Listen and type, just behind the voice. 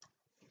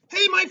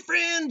my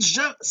friend,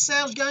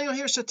 Jean-Serge Gagnon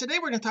here. So today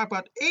we're going to talk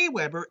about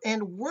Aweber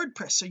and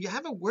WordPress. So you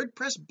have a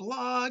WordPress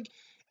blog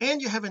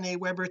and you have an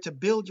Aweber to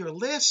build your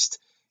list,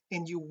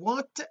 and you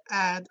want to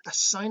add a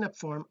sign up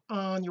form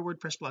on your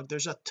WordPress blog.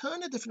 There's a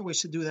ton of different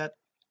ways to do that.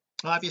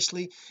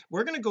 Obviously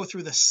we're going to go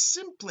through the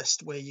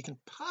simplest way you can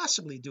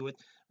possibly do it,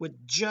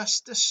 with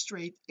just the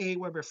straight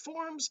Aweber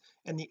forms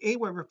and the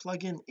Aweber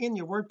plugin in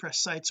your WordPress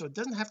site, so it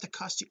doesn't have to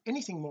cost you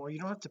anything more. You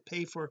don't have to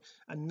pay for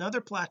another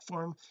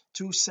platform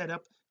to set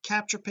up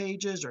capture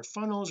pages or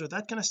funnels or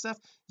that kind of stuff.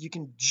 You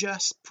can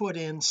just put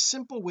in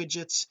simple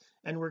widgets,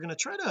 and we're going to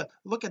try to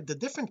look at the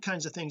different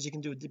kinds of things you can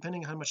do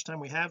depending on how much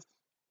time we have.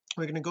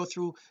 We're going to go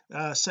through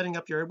setting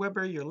up your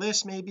Aweber, your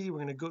list. Maybe we're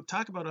going to go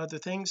talk about other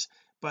things,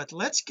 but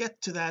let's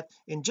get to that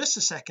in just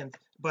a second.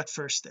 But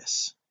first,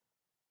 this.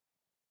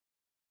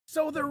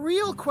 So the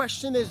real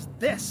question is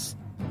this: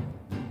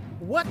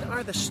 what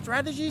are the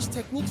strategies,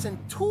 techniques, and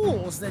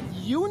tools that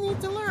you need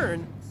to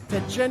learn to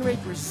generate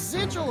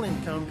residual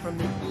income from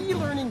the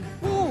e-learning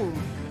boom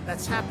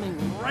that's happening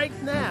right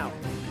now?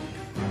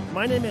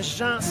 My name is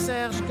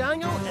Jean-Serge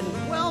Gagnon,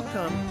 and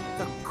welcome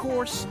to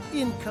Course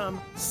Income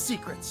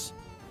Secrets.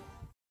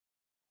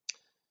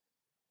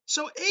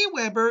 So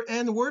Aweber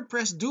and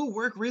WordPress do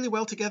work really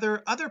well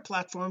together. Other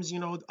platforms,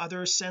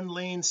 other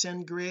SendLane,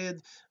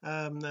 SendGrid,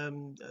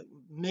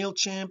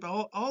 MailChimp,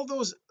 all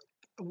those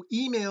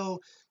email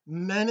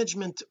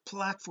management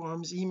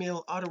platforms,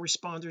 email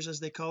autoresponders as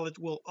they call it,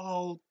 will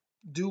all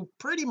do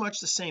pretty much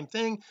the same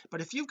thing.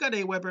 But if you've got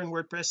Aweber and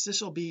WordPress,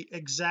 this will be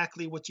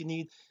exactly what you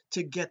need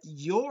to get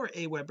your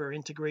Aweber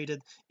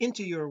integrated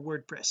into your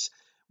WordPress.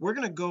 We're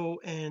going to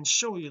go and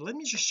show you. Let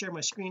me just share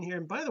my screen here.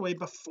 And by the way,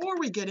 before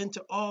we get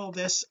into all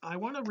this, I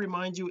want to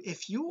remind you,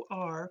 if you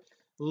are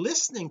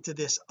listening to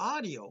this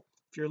audio,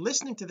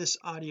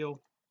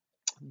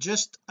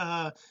 just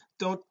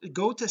don't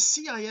go to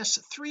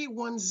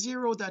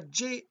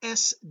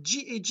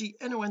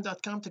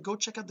cis310.jsgagnon.com to go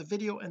check out the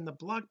video and the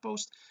blog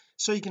post,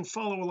 so you can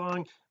follow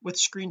along with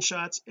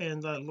screenshots.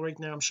 And right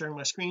now I'm sharing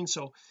my screen,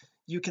 so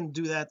you can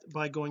do that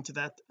by going to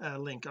that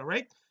link. All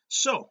right,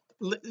 so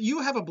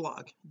you have a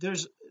blog.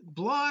 There's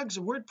blogs,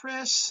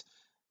 WordPress,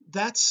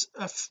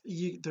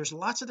 there's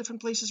lots of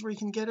different places where you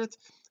can get it.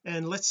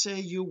 And let's say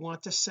you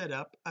want to set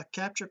up a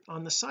capture.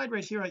 On the side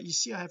right here, you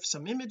see I have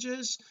some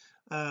images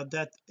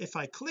that if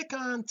I click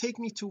on, take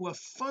me to a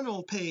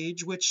funnel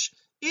page, which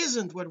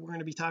isn't what we're going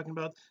to be talking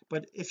about.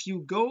 But if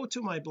you go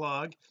to my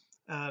blog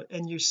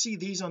and you see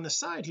these on the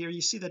side here,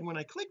 you see that when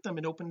I click them,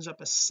 it opens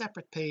up a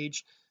separate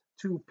page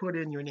to put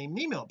in your name and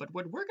email. But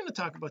what we're going to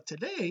talk about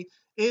today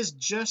is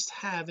just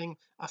having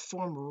a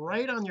form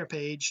right on your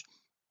page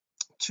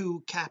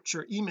to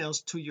capture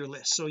emails to your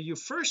list. So you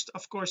first,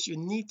 of course, you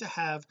need to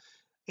have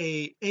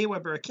a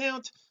Aweber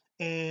account.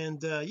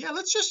 And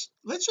let's just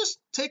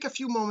take a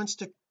few moments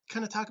to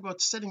kind of talk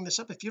about setting this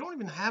up. If you don't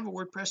even have a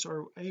WordPress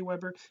or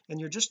Aweber and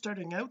you're just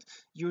starting out,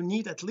 you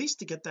need at least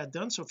to get that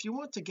done. So if you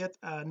want to get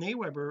an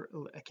Aweber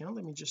account,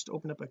 let me just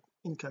open up an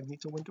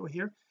incognito window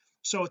here.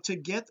 So to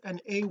get an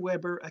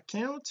Aweber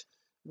account,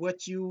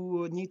 what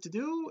you need to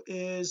do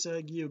is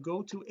you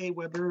go to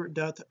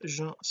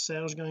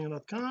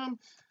aweber.jeansergegagnon.com.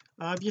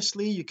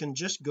 Obviously you can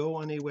just go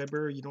on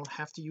Aweber, you don't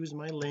have to use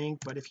my link,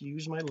 but if you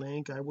use my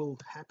link, I will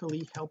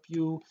happily help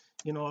you,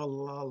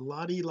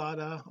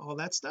 all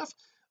that stuff.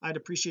 I'd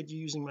appreciate you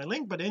using my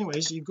link. But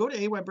anyways, you go to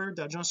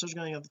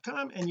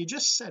aweber.jeansergegagnon.com and you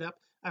just set up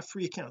a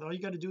free account. All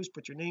you got to do is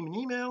put your name and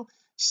email,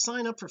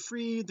 sign up for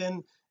free.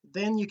 Then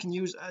you can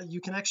use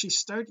you can actually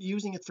start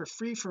using it for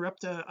free for up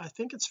to, I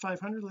think it's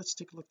 500. Let's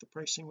take a look at the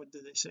pricing. What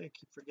did they say? I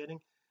keep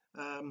forgetting.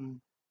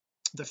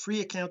 The free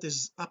account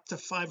is up to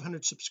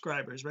 500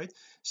 subscribers, right?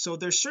 So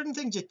there's certain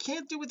things you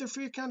can't do with the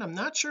free account. I'm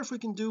not sure if we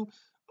can do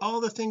all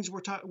the things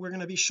we're going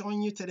to be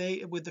showing you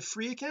today with the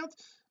free account,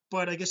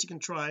 but I guess you can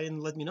try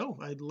and let me know.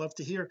 I'd love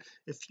to hear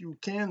if you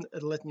can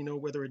let me know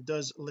whether it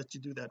does let you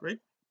do that, right?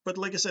 But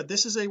like I said,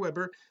 this is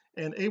Aweber,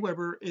 and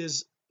Aweber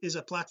is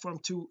a platform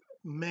to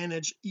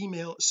manage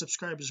email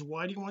subscribers.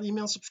 Why do you want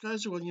email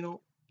subscribers?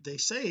 Well, they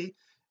say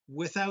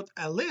without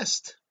a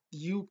list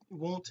you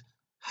won't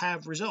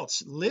have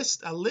results.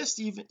 A list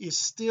even is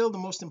still the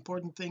most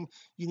important thing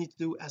you need to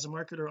do as a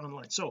marketer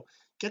online. So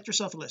get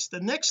yourself a list. The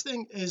next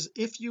thing is,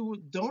 if you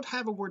don't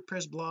have a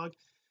WordPress blog,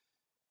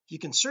 you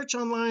can search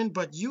online,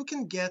 but you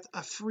can get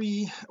a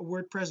free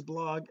WordPress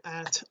blog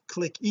at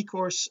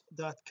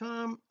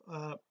clickecourse.com.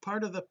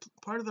 Part of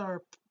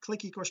our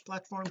Click eCourse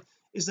platform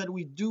is that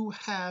we do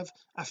have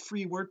a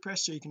free WordPress.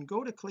 So you can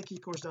go to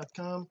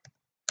clickecourse.com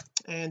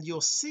and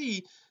you'll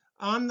see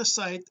on the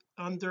site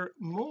under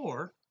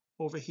more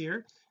over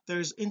here,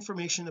 there's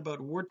information about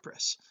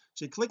WordPress.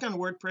 So you click on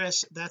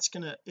WordPress,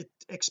 it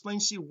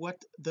explains to you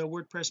what the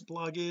WordPress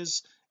blog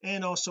is,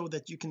 and also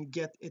that you can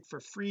get it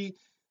for free.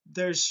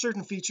 There's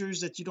certain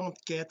features that you don't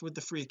get with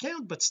the free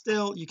account, but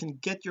still you can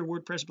get your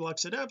WordPress blog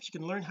set up. You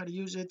can learn how to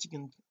use it, you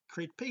can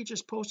create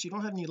pages, posts. You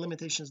don't have any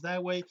limitations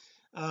that way,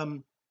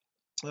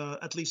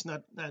 at least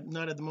not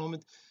at the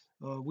moment.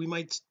 we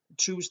might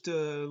choose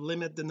to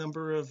limit the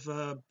number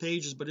of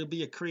pages, but it'll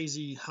be a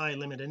crazy high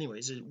limit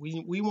anyways.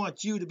 We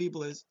want you to be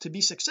able to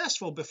be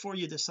successful before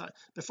you decide,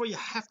 before you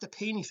have to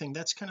pay anything.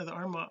 That's kind of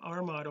our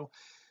motto.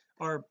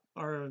 Our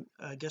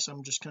I guess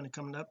I'm just kind of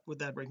coming up with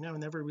that right now. I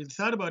never really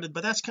thought about it,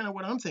 but that's kind of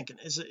what I'm thinking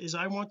is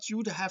I want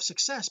you to have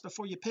success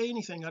before you pay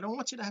anything. I don't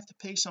want you to have to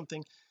pay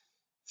something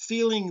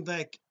feeling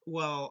like,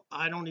 well,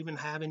 I don't even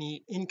have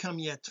any income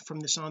yet from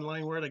this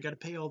online world, I got to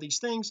pay all these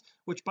things,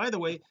 which by the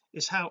way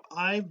is how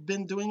I've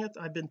been doing it.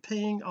 I've been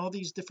paying all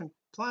these different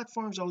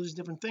platforms, all these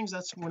different things.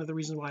 That's one of the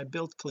reasons why I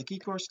built Click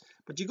eCourse.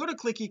 But you go to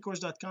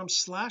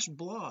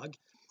clickecourse.com/blog,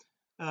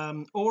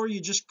 or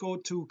you just go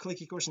to Click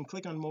eCourse and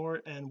click on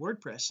more and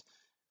WordPress.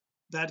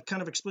 That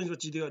kind of explains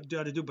what you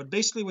got to do. But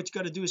basically what you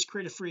got to do is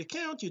create a free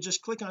account. You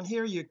just click on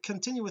here, you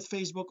continue with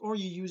Facebook, or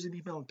you use an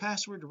email and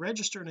password to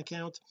register an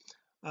account.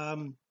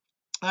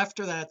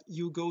 After that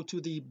you go to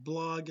the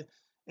blog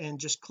and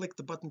just click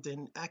the button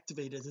to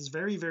activate it. It's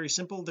very, very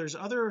simple.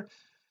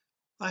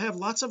 I have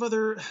lots of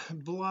other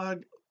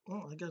blog,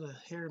 oh, I got a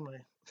hair in my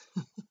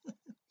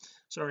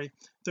sorry,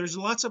 there's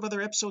lots of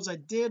other episodes I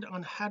did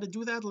on how to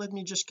do that. Let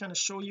me just kind of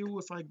show you.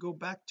 If I go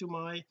back to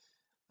my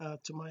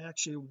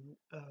actual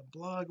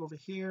blog over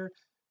here,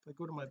 if I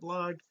go to my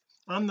blog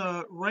on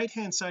the right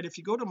hand side, if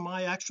you go to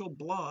my actual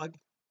blog,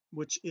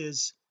 which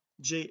is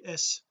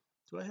JS,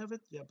 do I have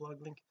it? Yeah,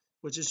 blog link,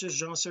 which is just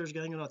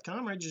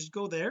jeansergegagnon.com, right? Just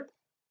go there.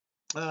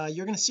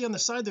 You're going to see on the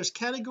side there's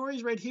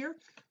categories right here.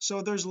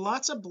 So there's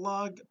lots of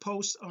blog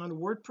posts on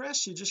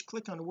WordPress. You just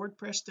click on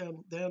WordPress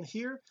down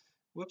here.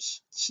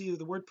 Whoops, see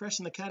the WordPress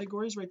and the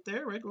categories right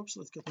there, right? Whoops,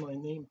 let's get my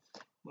name.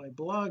 My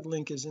blog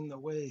link is in the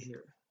way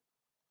here.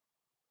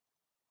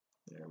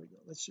 There we go.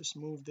 Let's just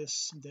move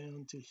this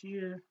down to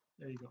here.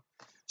 There you go.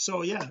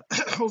 So yeah,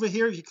 over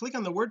here if you click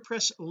on the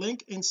WordPress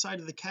link inside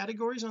of the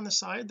categories on the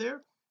side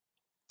there,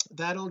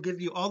 that'll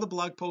give you all the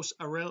blog posts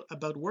around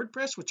about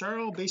WordPress, which are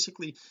all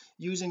basically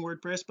using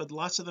WordPress, but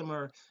lots of them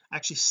are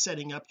actually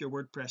setting up your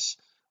WordPress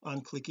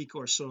on Click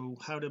eCourse. So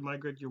how to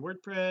migrate your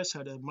WordPress,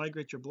 how to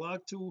migrate your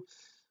blog to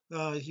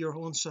your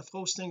own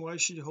self-hosting, why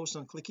should you host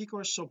on Click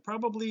eCourse. So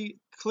probably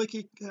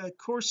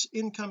course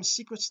income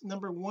secrets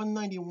number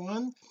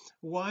 191,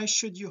 why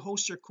should you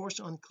host your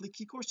course on Click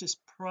eCourse, is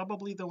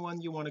probably the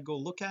one you want to go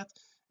look at.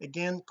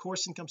 Again,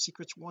 course income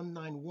secrets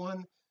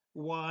 191,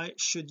 why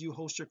should you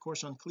host your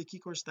course on Click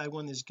eCourse. That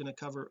one is going to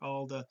cover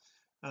all the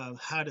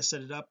how to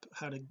set it up,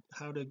 how to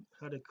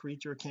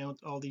create your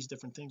account, all these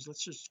different things.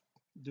 Let's just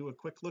do a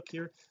quick look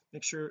here,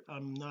 make sure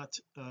I'm not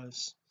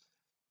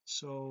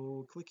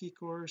so Click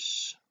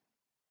eCourse,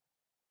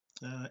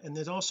 and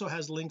it also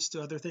has links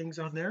to other things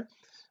on there,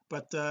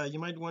 but you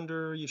might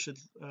wonder, you should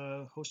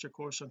host your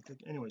course on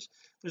Click. Anyways,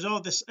 there's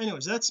all this.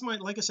 Anyways, that's my,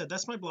 like I said,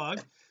 that's my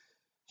blog.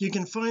 You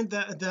can find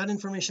that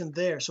information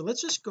there. So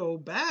let's just go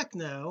back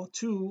now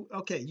to,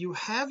 okay, you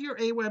have your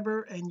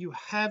Aweber and you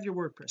have your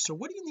WordPress. So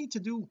what do you need to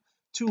do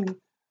to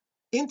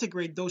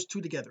integrate those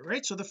two together,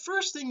 right? So the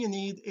first thing you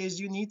need is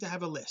you need to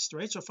have a list,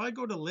 right? So if I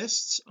go to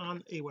lists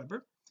on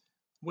Aweber,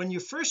 when you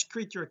first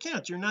create your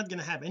account, you're not going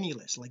to have any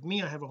lists. Like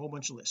me, I have a whole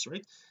bunch of lists,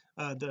 right?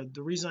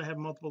 The reason I have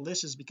multiple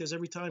lists is because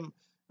every time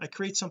I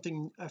create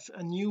something,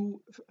 a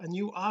new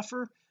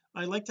offer,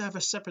 I like to have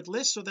a separate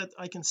list so that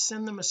I can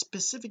send them a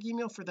specific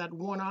email for that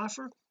one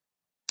offer,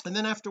 and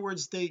then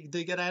afterwards they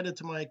get added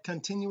to my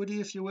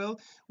continuity, if you will,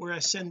 where I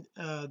send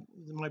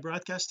my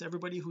broadcast to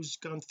everybody who's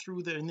gone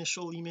through the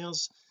initial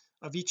emails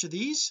of each of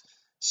these.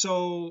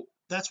 So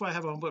that's why I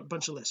have a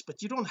bunch of lists,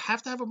 but you don't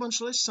have to have a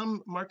bunch of lists.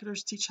 Some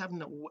marketers teach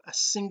having a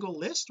single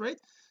list, right?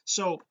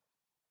 So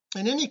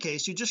in any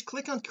case, you just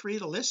click on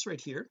create a list right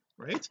here,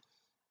 right?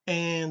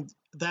 And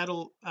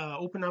that'll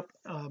open up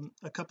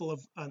a couple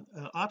of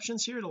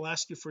options here. It'll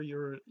ask you for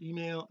your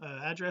email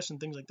address and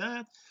things like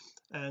that,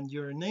 and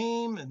your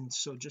name. And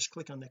so just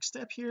click on next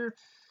step here.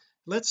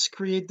 Let's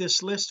create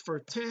this list for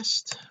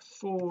test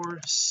for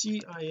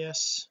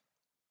CIS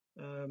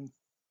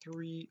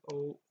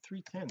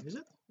 310.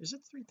 Is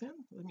it 310?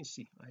 Let me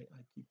see. I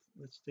keep,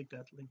 let's take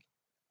that link.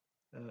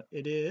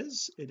 It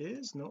is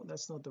no,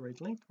 that's not the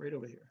right link. Right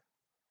over here,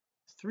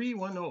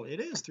 310. It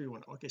is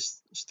 310. Okay,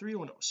 it's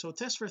 310. So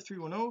test for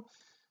 310,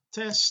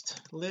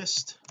 test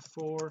list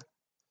for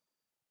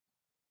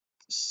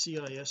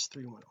CIS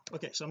 310.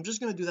 Okay, so I'm just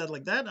going to do that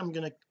like that. I'm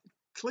going to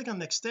click on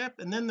next step,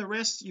 and then the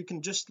rest you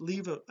can just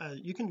leave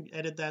you can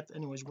edit that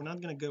anyways. We're not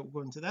going to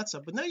go into that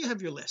stuff, but now you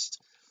have your list.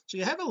 So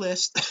you have a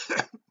list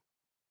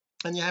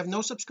and you have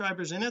no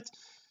subscribers in it.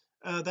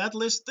 That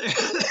list there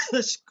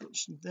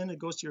then it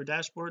goes to your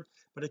dashboard,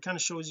 but it kind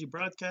of shows you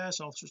broadcasts,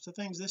 all sorts of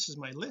things. This is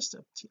my list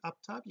up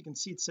top. You can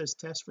see it says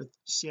test for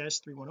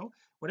CIS 310.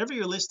 Whatever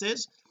your list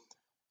is,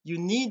 you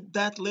need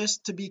that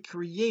list to be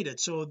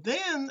created. So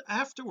then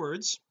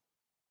afterwards,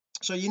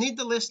 so you need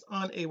the list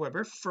on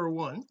Aweber for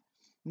one.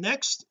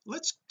 Next,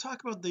 let's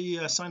talk about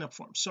the sign up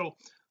form. So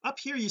up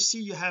here you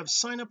see you have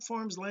sign up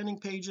forms, landing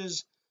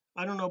pages.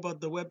 I don't know about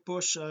the web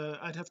push,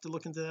 I'd have to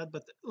look into that,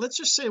 but let's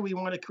just say we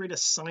want to create a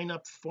sign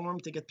up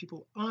form to get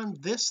people on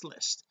this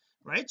list,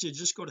 right? You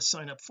just go to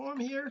sign up form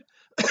here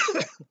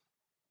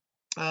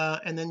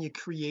and then you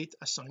create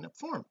a sign up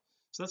form.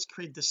 So let's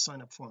create this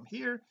sign up form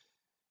here.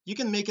 You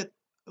can make it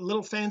a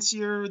little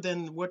fancier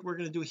than what we're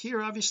going to do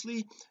here.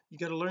 Obviously you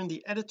got to learn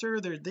the editor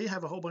there. They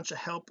have a whole bunch of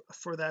help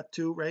for that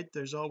too, right?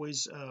 There's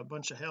always a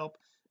bunch of help,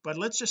 but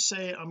let's just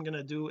say I'm going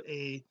to do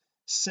a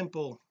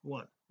simple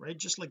one, right?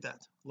 Just like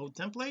that. Load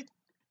template,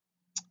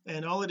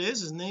 and all it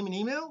is name and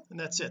email, and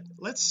that's it.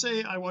 Let's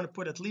say I want to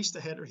put at least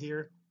a header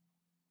here.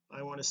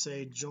 I want to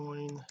say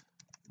join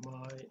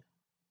my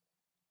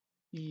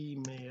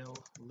email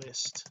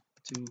list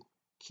to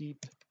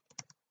keep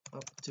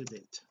up to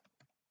date.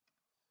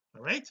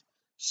 All right,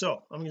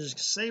 so I'm just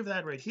gonna save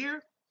that right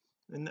here,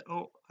 and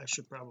oh, I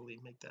should probably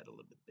make that a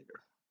little bit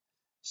bigger.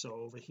 So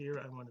over here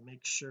I want to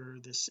make sure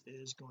this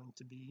is going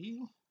to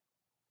be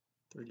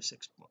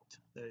 36 point.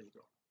 There you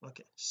go.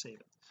 Okay, save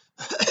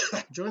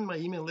it. Join my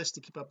email list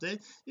to keep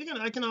updated.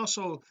 I can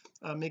also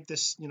make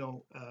this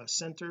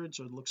centered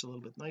so it looks a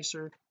little bit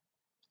nicer,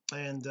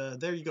 and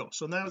there you go.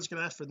 So now it's going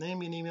to ask for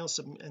name and email,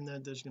 and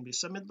then there's going to be a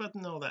submit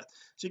button and all that.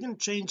 So you can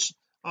change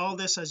all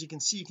this. As you can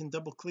see, you can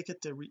double click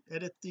it to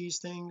edit these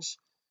things,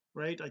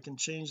 right? I can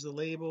change the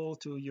label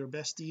to your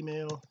best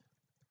email,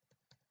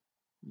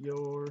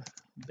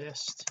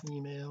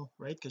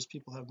 right? Because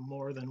people have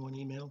more than one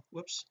email.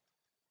 Whoops,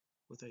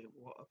 with a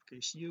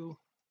uppercase U,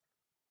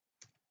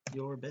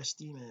 your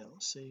best email,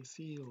 save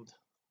field,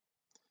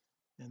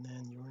 and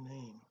then your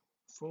name,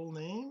 full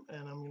name,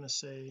 and I'm going to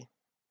say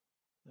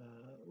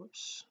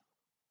whoops,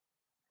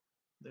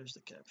 there's the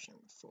caption,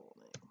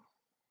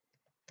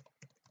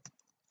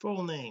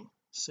 full name,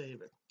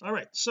 save it. All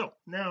right, so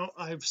now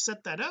I've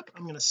set that up.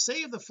 I'm going to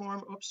save the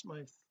form. Oops,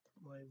 my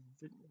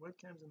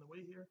webcam's in the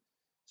way here.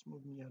 Let's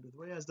move me out of the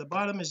way. As the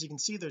bottom, as you can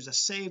see, there's a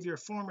save your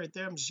form right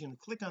there. I'm just going to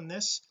click on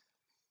this.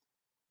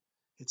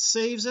 It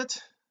saves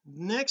it.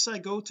 Next I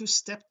go to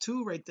step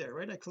 2 right there,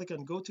 right? I click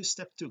on go to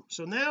step 2.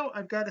 So now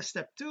I've got a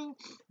step 2,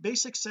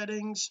 basic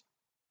settings,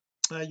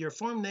 your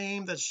form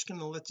name. That's just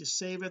going to let you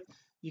save it.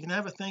 You can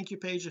have a thank you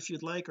page if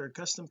you'd like, or a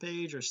custom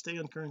page, or stay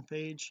on current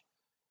page,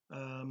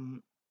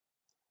 and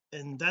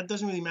that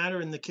doesn't really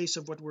matter in the case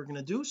of what we're going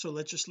to do. So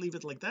let's just leave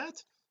it like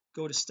that.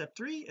 Go to step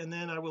 3, and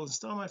then I will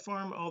install my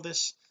form. All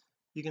this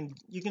you can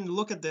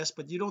look at this,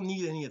 but you don't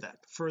need any of that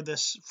for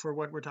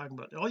what we're talking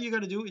about. All you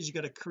got to do is you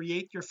got to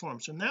create your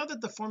form. So now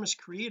that the form is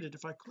created,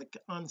 if I click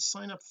on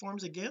sign up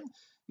forms again,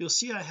 you'll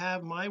see I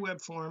have my web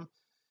form.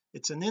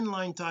 It's an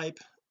inline type,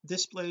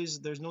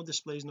 displays. There's no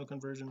displays, no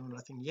conversion, or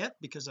nothing yet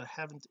because I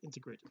haven't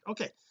integrated.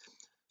 Okay,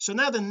 so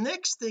now the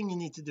next thing you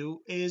need to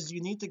do is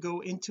you need to go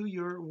into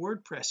your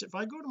WordPress. If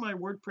I go to my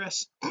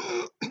WordPress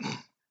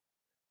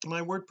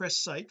my WordPress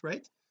site,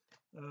 right?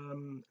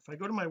 If I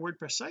go to my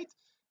WordPress site,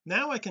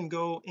 now I can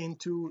go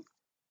into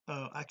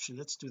actually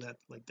let's do that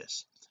like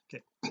this.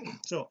 Okay,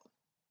 so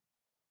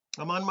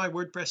I'm on my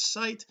WordPress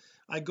site.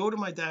 I go to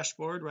my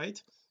dashboard,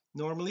 right?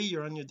 Normally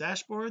you're on your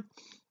dashboard.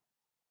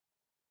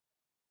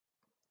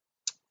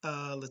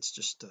 Let's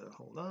just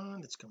hold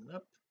on, it's coming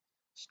up.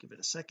 Just give it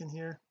a second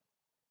here.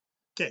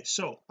 Okay,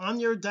 so on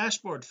your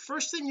dashboard,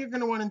 first thing you're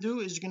going to want to do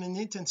is you're going to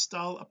need to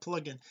install a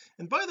plugin.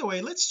 And by the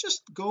way, let's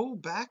just go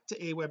back to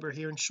Aweber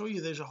here and show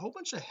you there's a whole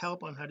bunch of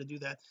help on how to do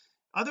that.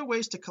 Other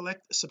ways to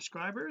collect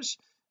subscribers.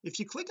 If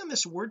you click on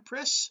this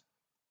WordPress,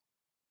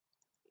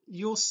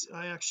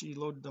 I actually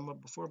loaded them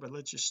up before, but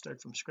let's just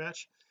start from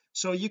scratch.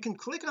 So you can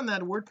click on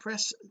that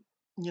WordPress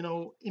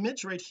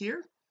image right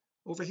here.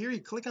 Over here you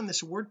click on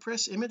this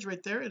WordPress image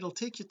right there. It'll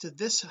take you to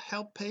this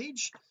help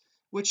page,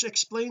 which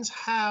explains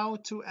how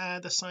to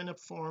add a sign up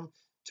form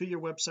to your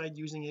website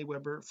using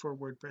Aweber for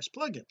WordPress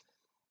plugin.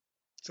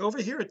 So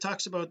over here it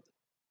talks about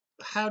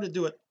how to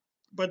do it,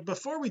 but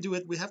before we do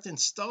it we have to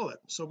install it.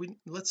 So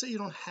let's say you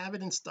don't have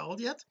it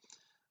installed yet.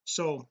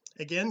 So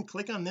again,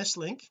 click on this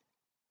link.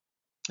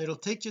 It'll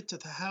take you to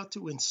how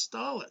to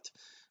install it.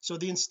 So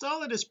the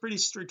install it is pretty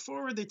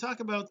straightforward. They talk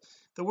about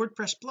the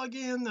WordPress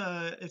plugin,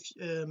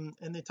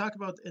 and they talk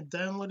about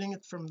downloading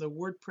it from the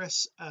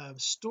WordPress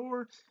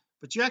store,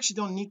 but you actually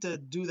don't need to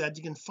do that.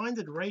 You can find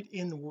it right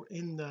in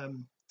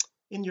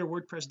your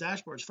WordPress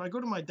dashboard. If I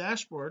go to my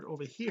dashboard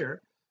over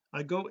here,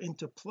 I go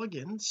into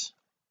plugins.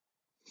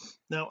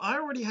 Now I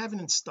already have it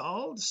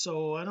installed,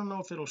 so I don't know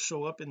if it'll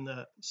show up in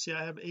the see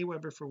I have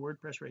Aweber for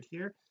WordPress right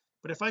here.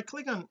 But if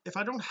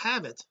I don't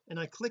have it and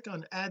I click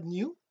on add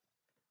new,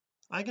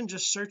 I can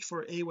just search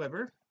for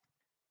Aweber,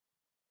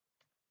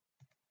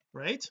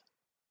 right?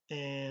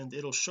 And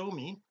it'll show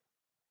me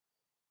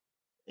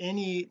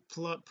any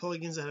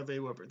plugins that have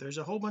Aweber. There's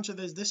a whole bunch of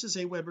this is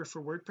Aweber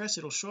for WordPress.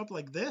 It'll show up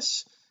like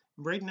this.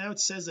 Right now it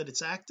says that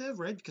it's active,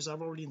 right? Because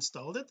I've already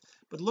installed it.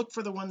 But look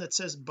for the one that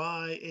says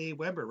by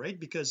Aweber, right?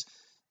 Because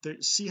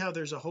see how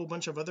there's a whole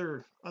bunch of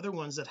other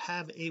ones that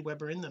have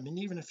Aweber in them, and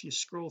even if you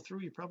scroll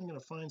through you're probably going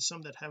to find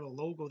some that have a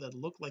logo that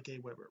look like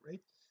Aweber, right?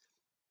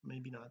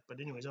 Maybe not, but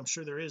anyways I'm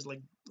sure there is,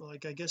 like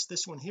I guess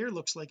this one here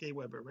looks like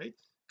Aweber, right?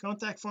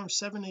 Contact Form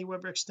 7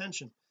 Aweber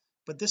extension,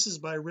 but this is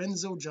by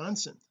Renzo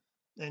Johnson,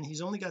 and he's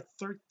only got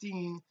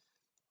 13.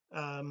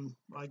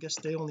 I guess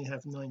they only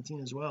have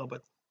 19 as well,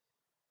 but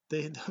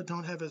they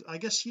don't have a, I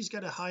guess he's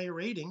got a higher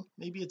rating,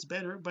 maybe it's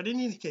better, but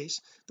in any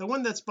case the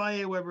one that's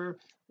by Aweber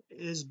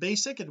is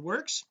basic, it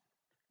works,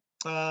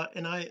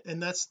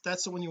 and that's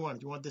the one you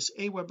want this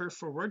Aweber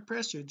for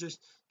WordPress. You just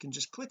can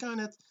just click on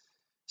it,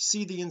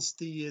 see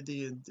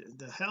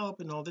the help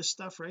and all this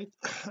stuff, right?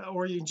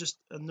 Or you can just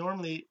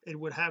normally it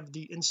would have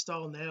the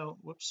install now,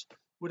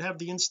 would have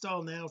the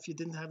install now if you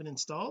didn't have it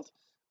installed.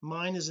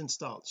 Mine is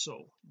installed,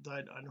 so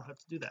I don't have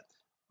to do that.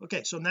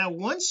 Okay, so now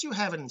once you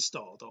have it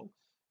installed though,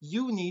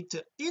 you need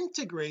to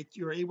integrate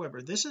your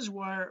Aweber. This is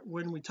where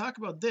when we talk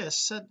about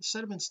this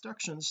set of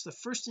instructions, the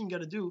first thing you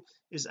got to do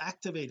is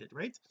activate it,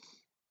 right?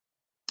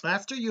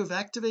 After you've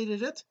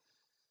activated it,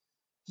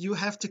 you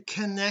have to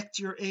connect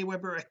your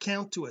Aweber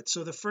account to it.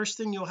 So the first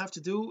thing you'll have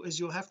to do is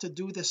you'll have to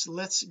do this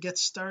let's get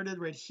started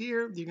right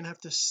here. You're gonna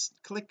have to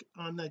click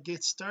on the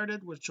get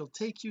started, which will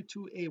take you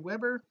to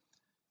Aweber,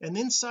 and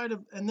inside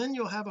of, and then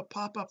you'll have a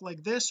pop-up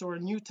like this, or a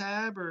new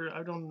tab, or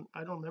I don't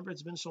remember,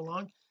 it's been so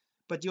long,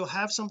 but you'll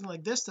have something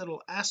like this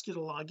that'll ask you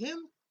to log in.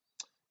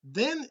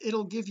 Then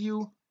it'll give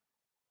you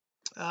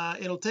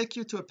it'll take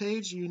you to a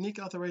page, unique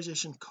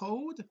authorization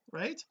code,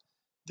 right?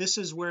 This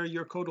is where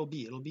your code will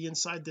be. It'll be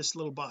inside this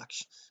little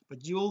box,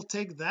 but you'll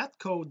take that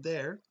code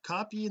there,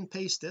 copy and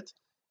paste it.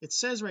 It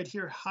says right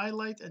here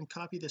highlight and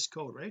copy this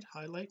code, right?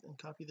 Highlight and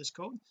copy this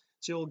code.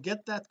 So you'll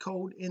get that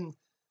code in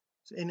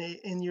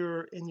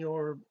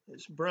your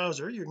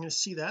browser. You're going to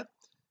see that.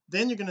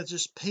 Then you're going to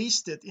just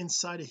paste it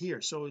inside of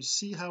here. So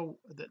see how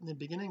in the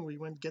beginning we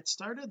went get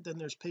started, then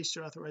there's paste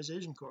your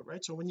authorization code,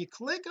 right? So when you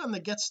click on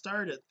the get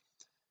started,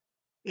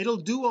 it'll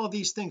do all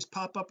these things,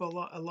 pop up a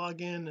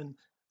login and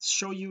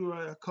show you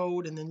a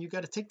code, and then you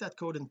got to take that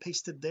code and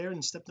paste it there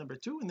in step number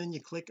 2, and then you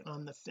click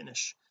on the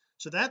finish.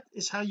 So that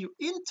is how you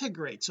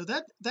integrate. So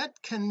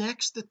that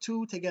connects the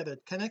two together.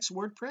 It connects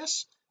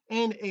WordPress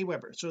and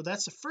Aweber. So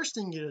that's the first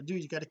thing you do.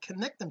 You got to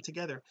connect them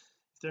together.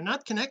 If they're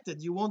not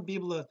connected, you won't be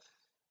able to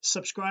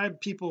subscribe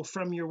people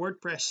from your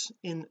WordPress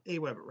in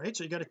Aweber, right?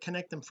 So you got to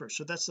connect them first.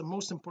 So that's the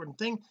most important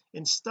thing.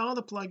 Install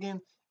the plugin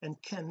and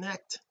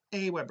connect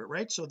Aweber,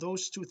 right? So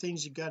those two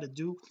things you got to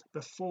do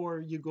before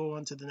you go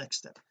on to the next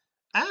step.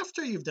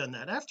 After you've done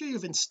that, after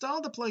you've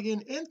installed the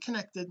plugin and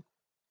connected,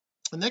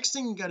 the next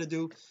thing you got to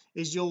do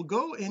is you'll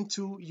go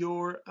into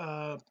your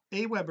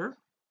Aweber.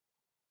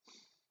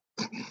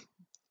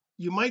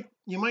 you might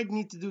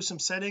need to do some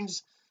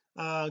settings,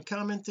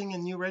 commenting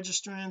and new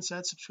registrants,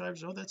 add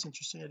subscribers. Oh, that's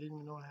interesting, I didn't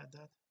even know I had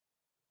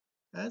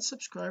that. Add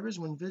subscribers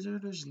when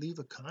visitors leave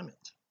a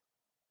comment.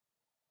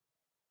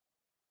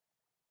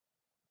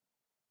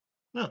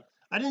 No,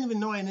 I didn't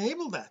even know I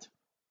enabled that.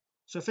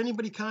 So if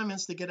anybody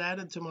comments, they get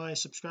added to my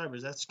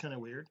subscribers. That's kind of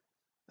weird.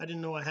 I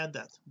didn't know I had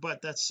that,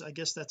 but that's, I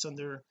guess that's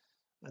under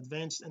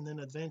advanced, and then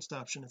advanced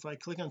option. If I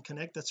click on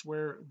connect, that's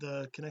where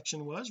the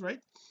connection was, right?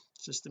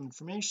 System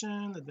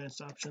information, advanced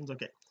options.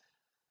 Okay,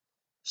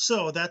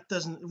 so that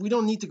doesn't, we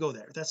don't need to go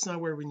there. That's not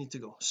where we need to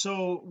go.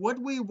 So what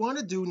we want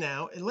to do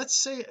now, and let's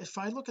say if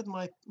I look at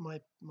my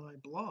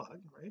blog,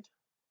 right?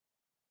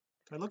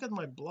 If I look at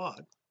my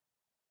blog,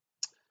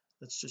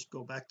 let's just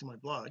go back to my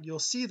blog, you'll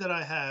see that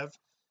I have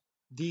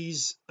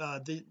these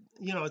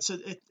it's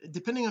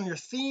depending on your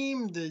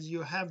theme,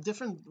 you have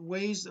different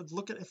ways of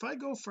looking. If I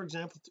go, for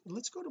example,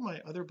 let's go to my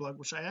other blog,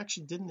 which I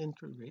actually didn't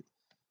integrate,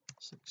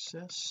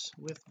 Success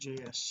with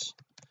JS.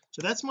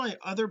 So that's my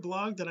other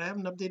blog that I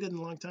haven't updated in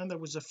a long time. That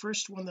was the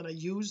first one that I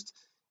used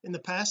in the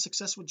past,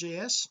 Success with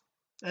JS.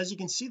 As you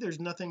can see, there's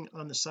nothing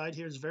on the side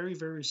here. It's very,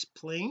 very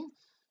plain.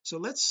 So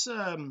let's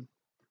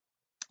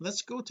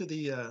go to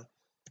the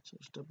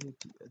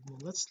WP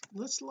admin.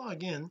 Let's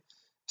log in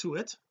to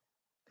it.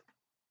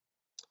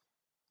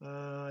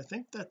 I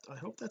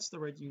hope that's the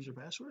right user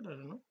password. I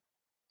don't know,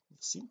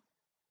 let's see.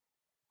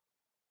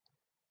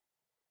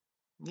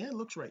 Yeah, it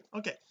looks right.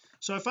 Okay,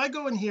 so if I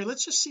go in here,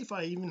 let's just see if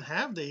I even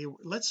have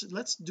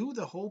let's do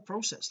the whole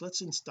process.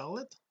 Let's install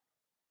it,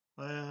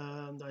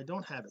 and I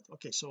don't have it.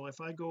 Okay, so if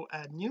I go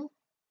add new,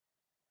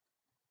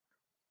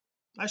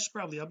 I should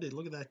probably update.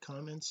 Look at that,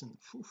 comments, and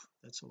whew,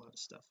 that's a lot of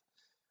stuff.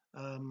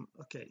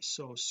 Okay,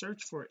 so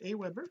search for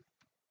Aweber,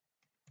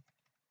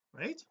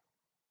 right?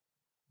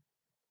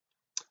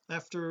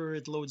 After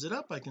it loads it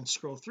up, I can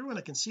scroll through and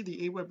I can see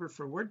the Aweber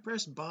for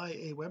WordPress by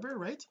Aweber,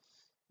 right?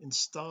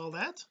 Install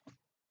that.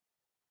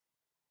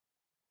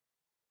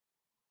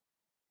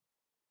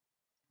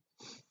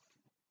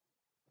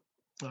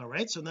 All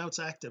right, so now it's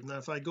active. Now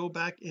if I go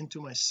back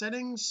into my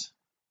settings,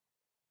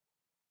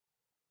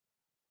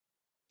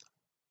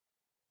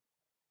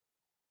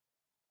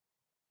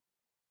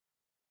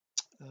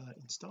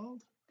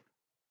 installed.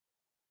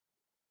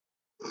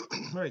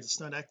 All right, it's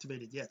not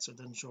activated yet, so it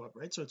doesn't show up,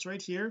 right? So it's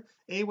right here,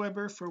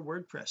 Aweber for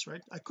WordPress,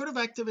 right? I could have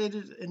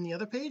activated it in the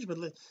other page, but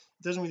it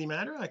doesn't really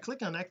matter. I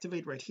click on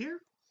activate right here,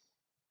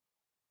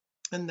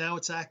 and now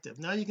it's active.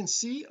 Now you can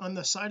see on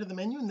the side of the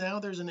menu, now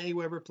there's an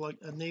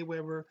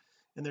Aweber,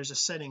 and there's a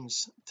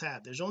settings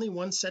tab. There's only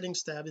one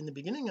settings tab in the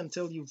beginning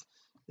until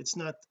it's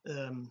not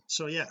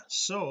so yeah,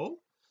 so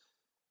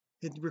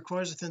it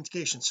requires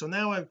authentication. So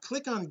now I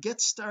click on get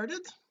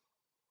started,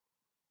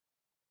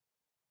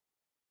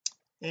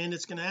 and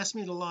it's going to ask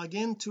me to log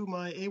in to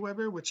my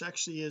Aweber, which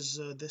actually is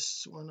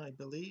this one, I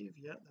believe.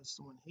 Yeah, that's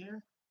the one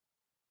here,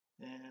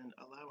 and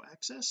allow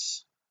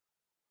access.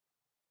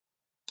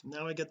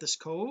 Now I get this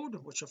code,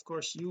 which of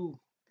course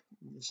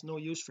it's no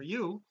use for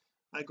you.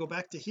 I go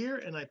back to here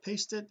and I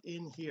paste it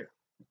in here,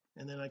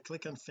 and then I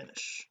click on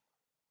finish.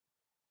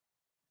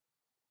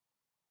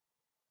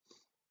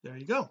 There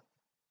you go.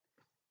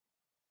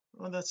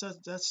 Oh, that's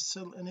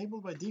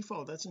enabled by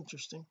default. That's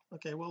interesting.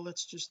 Okay, well,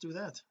 let's just do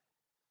that.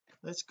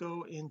 Let's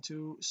go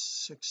into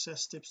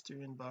success tips to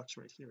your inbox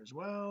right here as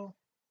well.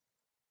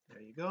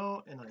 There you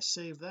go, and I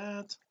save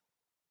that.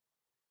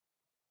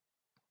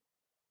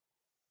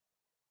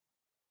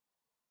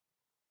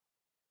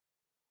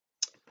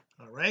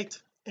 All right,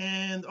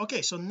 and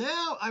okay, so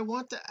now I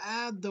want to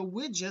add the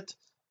widget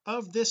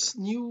of this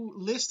new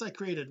list I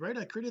created, right?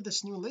 I created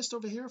this new list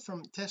over here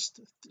from test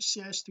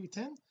CIS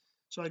 310.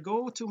 So I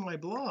go to my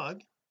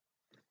blog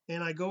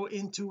and I go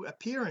into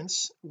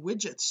appearance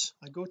widgets.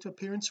 I go to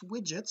appearance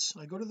widgets.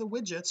 I go to the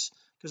widgets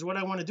because what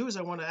I want to do is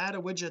I want to add a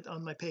widget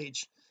on my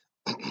page.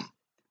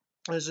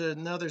 There's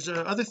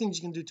other things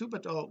you can do too,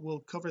 but we'll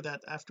cover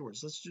that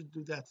afterwards. Let's just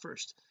do that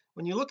first.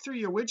 When you look through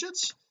your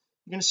widgets,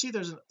 you're going to see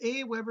there's an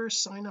Aweber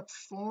sign up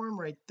form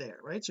right there,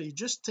 right? So you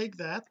just take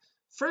that.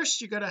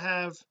 First you got to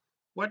have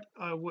what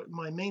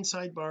my main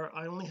sidebar.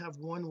 I only have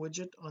one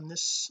widget on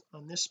this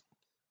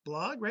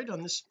blog, right?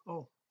 On this,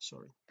 oh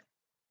sorry,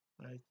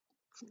 I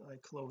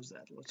closed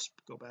that. Let's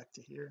go back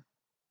to here.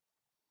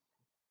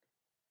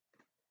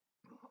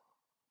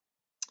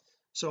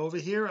 So over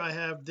here I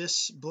have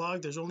this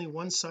blog. There's only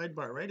one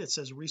sidebar, right? It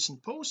says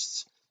recent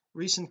posts,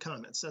 recent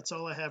comments. That's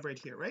all I have right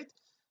here, right?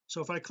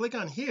 So if I click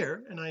on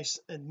here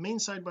and main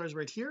sidebar is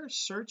right here,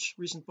 search,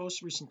 recent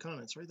posts, recent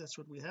comments, right? That's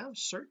what we have.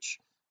 Search,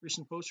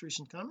 recent posts,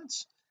 recent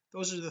comments.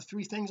 Those are the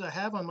three things I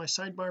have on my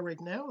sidebar right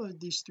now,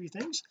 these three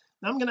things.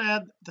 Now I'm going to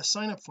add the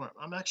sign up form.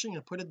 I'm actually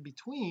going to put it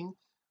between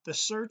the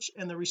search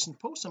and the recent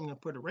posts. I'm going to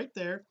put it right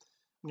there.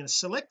 I'm going to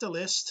select a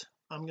list.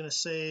 I'm going to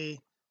say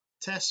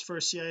test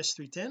for CIS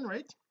 310,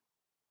 right?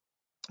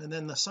 And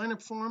then the sign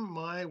up form,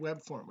 my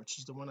web form, which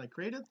is the one I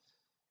created.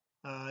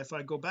 If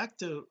I go back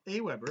to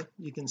Aweber,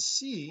 you can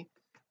see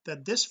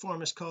that this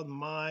form is called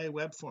my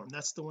web form.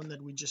 That's the one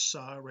that we just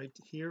saw right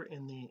here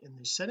in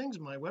the settings,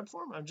 my web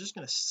form. I'm just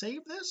going to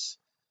save this.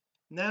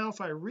 Now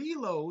if I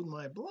reload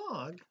my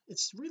blog,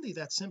 it's really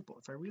that simple.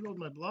 If I reload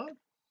my blog,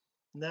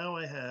 now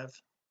I have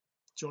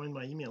joined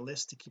my email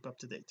list to keep up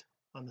to date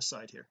on the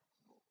side here.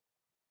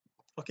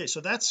 Okay, so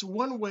that's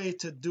one way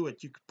to do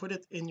it. You could put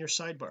it in your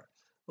sidebar.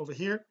 Over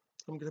here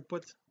I'm going to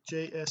put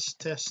JS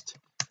test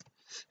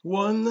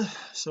 1,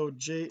 so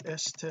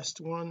JS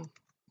test 1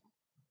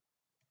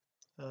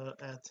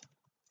 at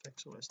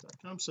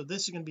fxos.com. So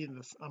this is going to be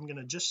I'm going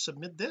to just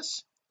submit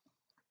this,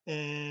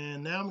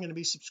 and now I'm going to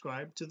be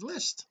subscribed to the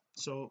list.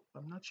 So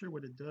I'm not sure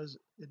what it does.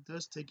 It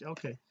does take,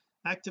 okay,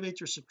 activate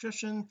your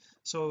subscription,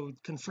 so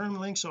confirm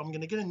link. So I'm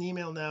going to get an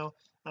email now.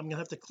 I'm going to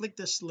have to click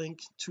this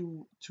link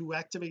to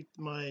activate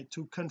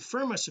to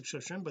confirm my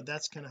subscription, but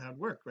that's kind of how it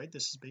works, right?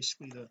 This is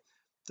basically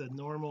the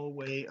normal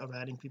way of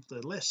adding people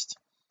to the list.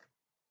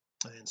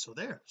 And so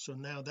there, so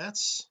now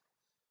that's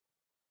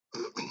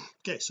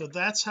okay, so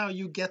that's how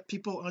you get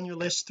people on your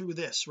list through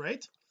this,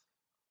 right?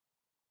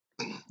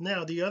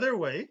 Now the other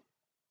way,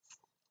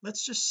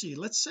 let's just see,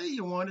 let's say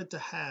you wanted to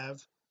have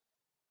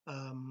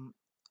um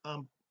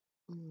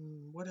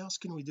what else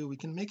can we do? We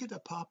can make it a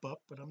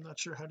pop-up, but I'm not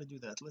sure how to do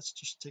that. Let's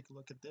just take a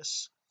look at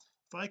this.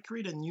 If I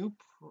create a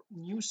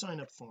new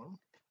sign-up form,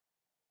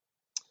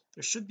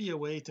 there should be a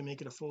way to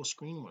make it a full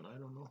screen one. I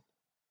don't know.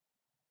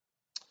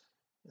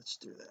 Let's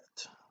do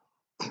that.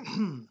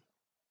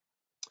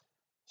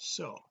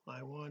 So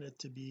I want it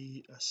to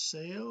be a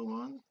sale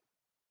one.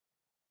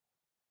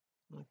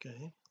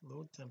 Okay,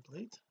 load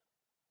template.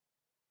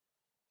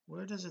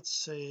 Where does it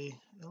say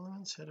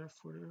elements, header,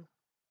 footer?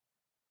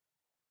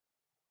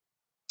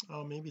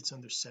 Oh, maybe it's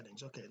under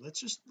settings. Okay, let's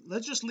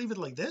just leave it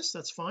like this.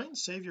 That's fine.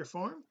 Save your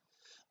form.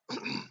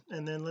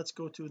 And then let's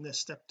go to the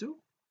step 2.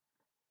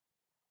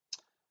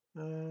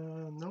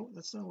 No,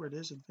 that's not where it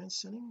is.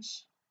 Advanced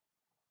settings.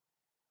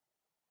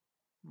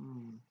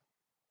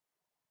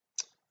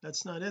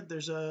 That's not it.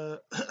 There's a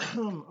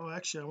oh,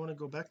 actually I want to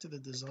go back to the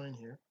design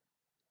here.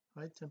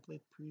 Hide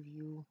template,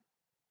 preview,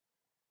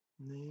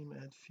 name,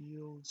 add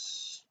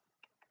fields,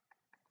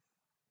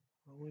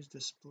 always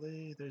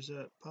display. There's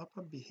a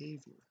pop-up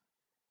behavior,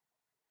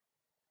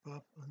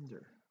 pop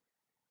under,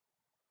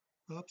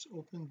 pops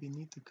open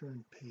beneath the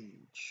current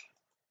page.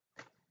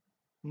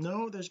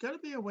 No, there's got to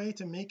be a way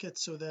to make it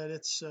so that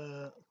it's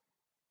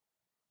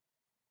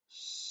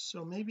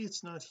so maybe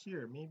it's not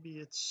here. Maybe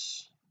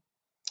it's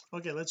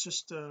okay. Let's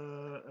just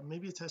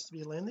maybe it has to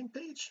be a landing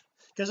page,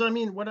 because I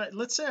mean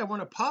let's say I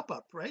want a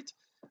pop-up, right?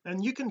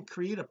 And you can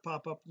create a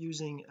pop-up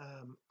using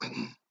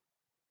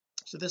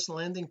so this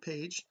landing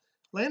page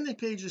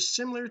is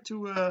similar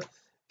to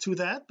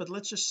that, but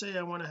let's just say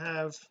I want to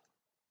have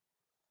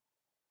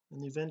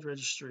an event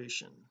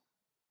registration.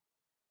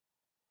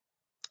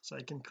 So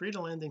I can create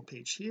a landing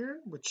page here,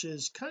 which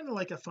is kind of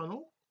like a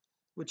funnel,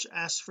 which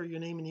asks for your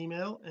name and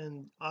email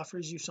and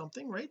offers you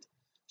something, right?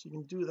 So you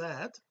can do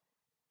that.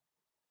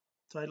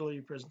 Title of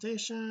your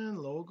presentation,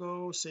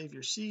 logo, save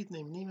your seat,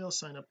 name and email,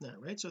 sign up now,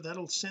 right? So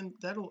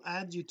that'll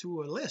add you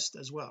to a list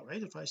as well,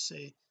 right? If I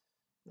say,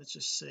 let's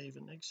just save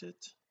and exit.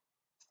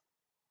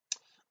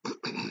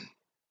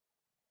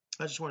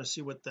 I just want to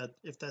see what that,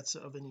 if that's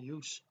of any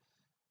use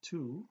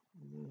to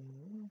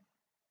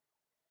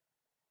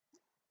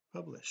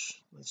publish.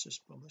 Let's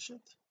just publish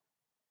it.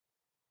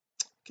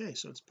 Okay,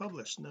 so it's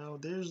published. Now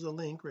there's the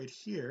link right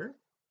here.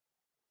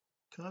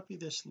 Copy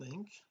this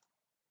link.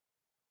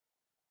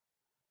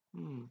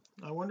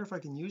 I wonder if I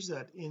can use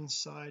that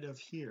inside of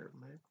here.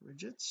 My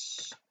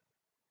widgets,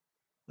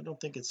 I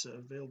don't think it's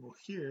available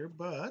here,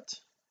 but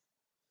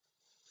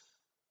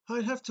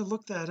I'd have to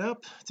look that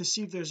up to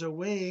see if there's a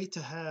way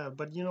to have.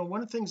 But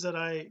one of the things that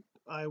I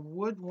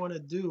would want to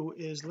do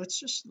is let's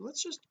just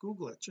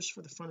Google it just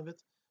for the fun of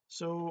it.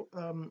 So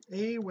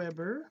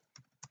Aweber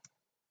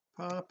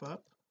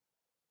pop-up,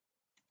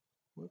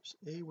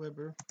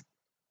 Aweber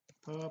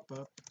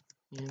pop-up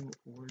in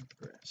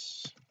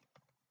WordPress.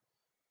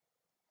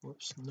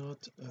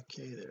 Not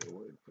okay there,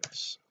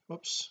 WordPress.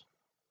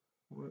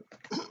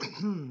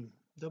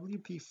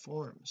 WP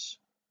Forms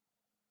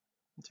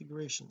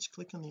integrations.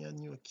 Click on the add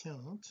new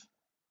account.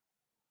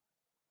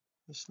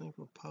 This link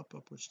will pop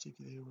up, which take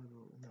you to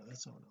Aweber. No,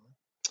 that's not one.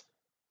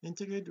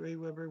 Integrate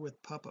Aweber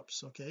with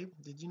pop-ups. Okay,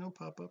 did you know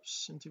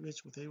pop-ups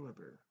integrates with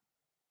Aweber?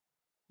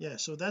 Yeah,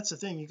 so that's the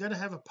thing, you got to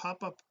have a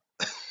pop-up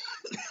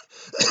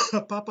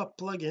a pop-up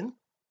plugin,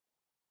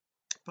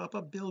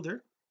 pop-up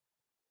builder,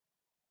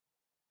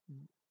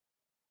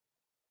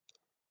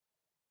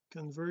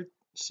 convert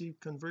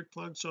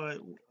plug. So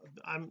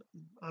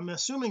I'm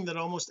assuming that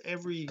almost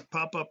every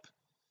pop-up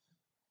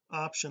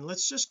option,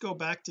 let's just go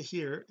back to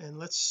here and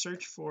let's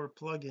search for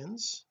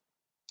plugins.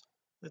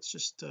 Let's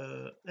just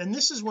and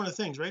this is one of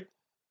the things, right?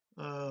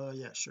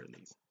 Yeah, sure,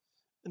 leave.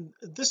 And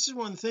this is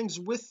one of the things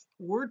with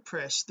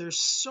WordPress, there's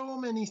so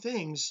many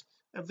things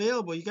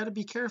available. You got to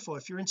be careful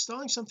if you're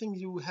installing something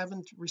you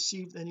haven't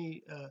received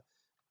any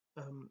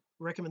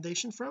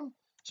recommendation from.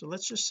 So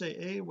let's just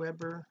say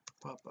Aweber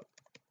pop-up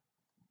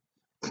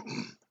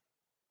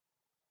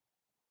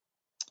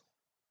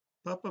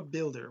pop-up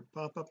builder,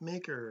 pop-up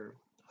maker,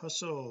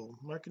 hustle,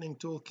 marketing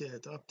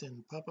toolkit,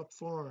 opt-in, pop-up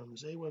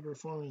forms, Aweber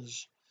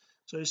forms.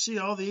 So you see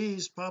all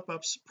these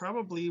pop-ups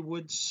probably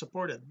would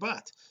support it,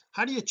 but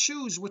how do you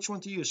choose which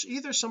one to use?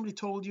 Either somebody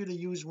told you to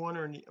use one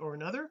or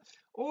another,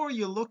 or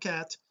you look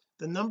at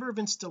the number of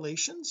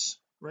installations,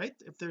 right?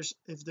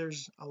 If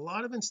there's a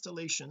lot of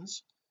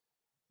installations,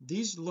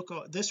 these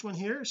this one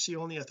here, see,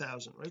 only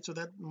 1,000, right? So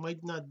that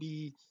might not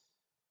be,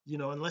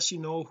 unless you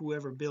know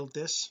whoever built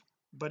this,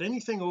 but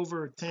anything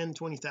over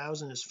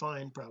 10-20,000 is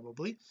fine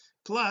probably.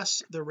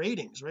 Plus the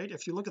ratings, right?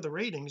 If you look at the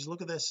ratings,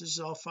 look at this is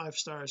all 5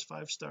 stars,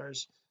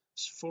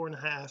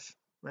 4.5,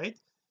 right?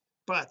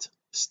 But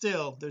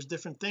still there's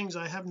different things.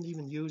 I haven't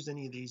even used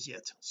any of these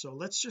yet, so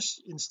let's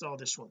just install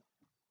this one,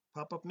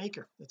 pop-up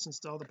maker. Let's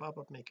install the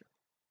pop-up maker.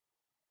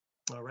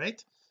 All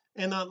right,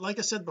 and like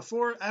I said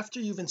before, after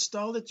you've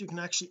installed it, you can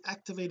actually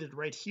activate it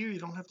right here. You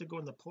don't have to go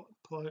in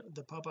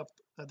the pop-up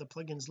the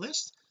plugins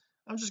list.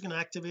 I'm just going to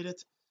activate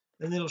it,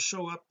 and it'll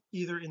show up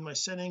either in my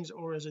settings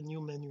or as a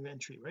new menu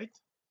entry. Right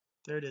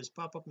there it is,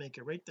 pop-up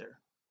maker right there.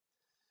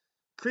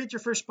 Create your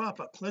first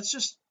pop-up. Let's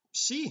just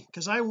see,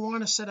 because I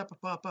want to set up a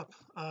pop-up.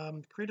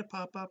 Create a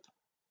pop-up.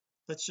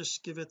 Let's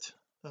just give it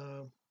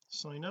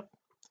sign up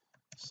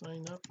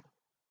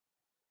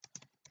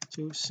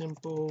to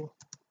Simple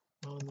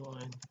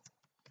Online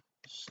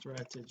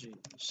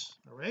Strategies.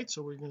 All right,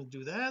 so we're going to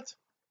do that.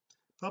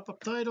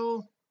 Pop-up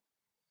title,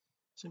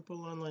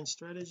 Simple Online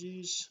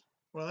Strategies.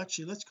 Well,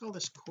 actually, let's call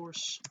this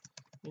Course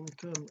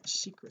Income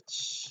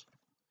Secrets.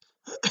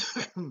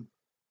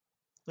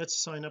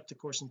 Let's sign up to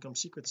Course Income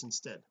Secrets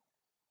instead.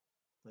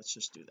 Let's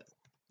just do that.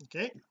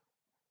 Okay,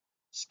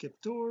 skip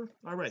tour.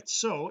 All right,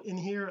 so in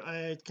here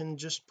I can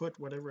just put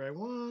whatever I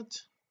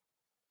want.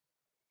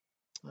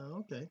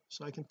 Okay,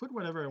 so I can put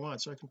whatever I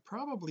want. So I can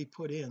probably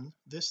put in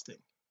this thing.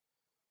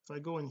 If I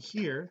go in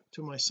here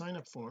to my sign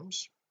up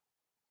forms,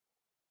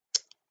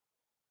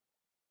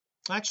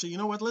 actually, you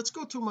know what, let's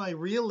go to my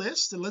real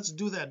list and let's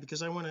do that,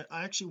 because I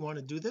actually want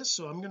to do this.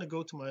 So I'm going to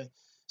go to my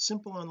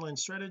Simple Online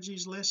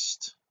Strategies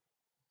list,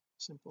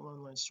 Simple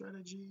Online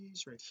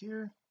Strategies right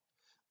here.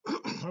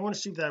 I want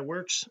to see if that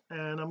works,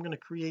 and I'm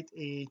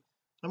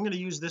going to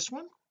use this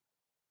one,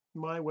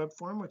 my web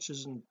form, which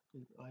isn't,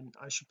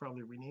 I should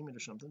probably rename it or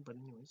something, but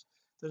anyways,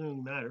 doesn't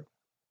really matter.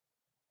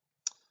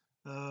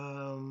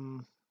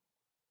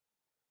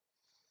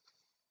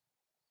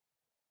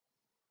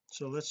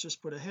 So let's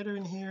just put a header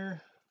in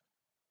here,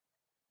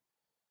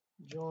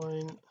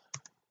 join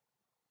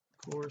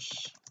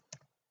course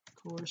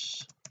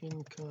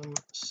income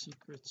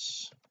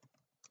secrets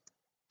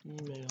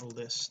email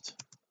list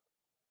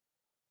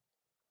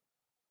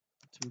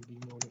to be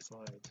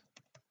notified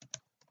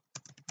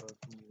of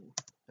new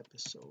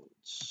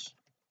episodes.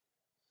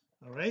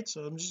 All right,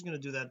 so I'm just going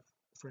to do that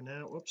for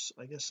now. Whoops,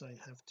 I guess I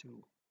have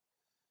to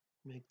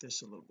make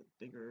this a little bit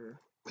bigger.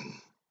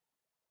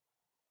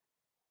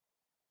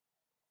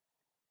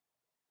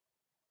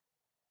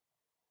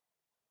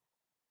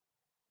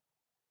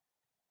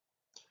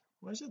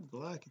 Why is it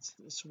black?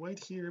 It's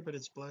white here but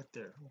it's black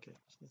there. Okay,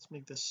 so let's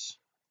make this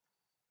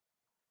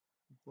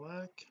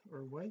black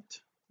or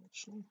white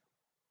actually.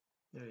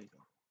 There you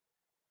go.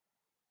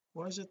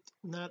 Why is it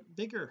not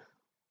bigger?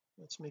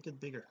 Let's make it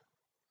bigger.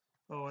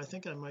 Oh, I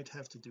think I might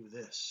have to do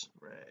this,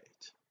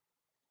 right?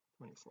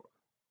 24,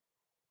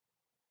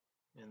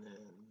 and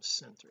then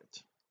center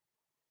it.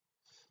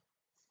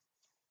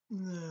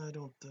 No, I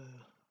don't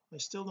I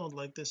still don't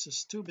like this.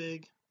 It's too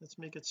big. Let's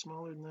make it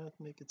smaller than that,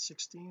 make it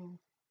 16.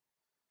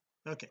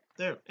 Okay,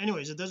 there.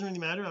 Anyways, it doesn't really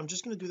matter. I'm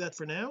just going to do that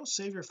for now.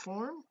 Save your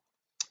form,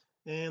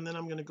 and then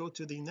I'm going to go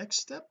to the next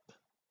step,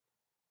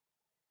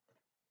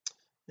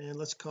 and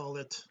let's call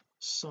it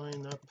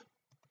sign up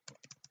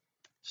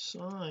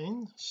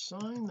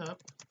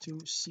to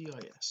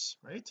CIS,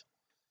 right?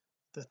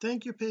 The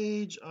thank you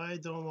page, I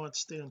don't want to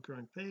stay on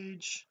current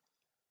page.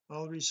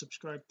 I'll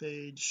resubscribe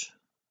page,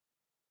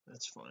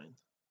 that's fine.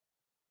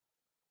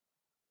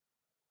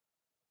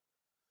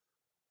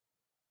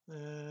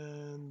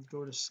 And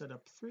go to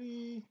setup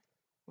free.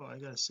 Oh, I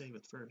gotta save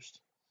it first.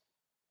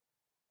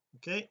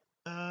 Okay,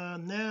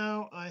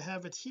 now I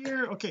have it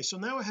here. Okay, so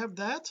now I have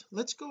that.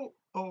 Let's go.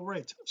 Oh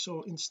right,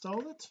 so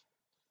install it,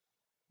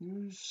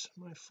 use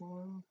my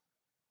form.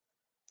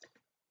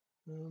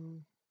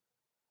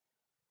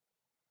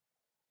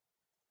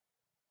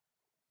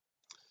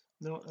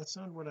 No, that's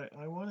not what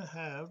I want to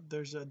have.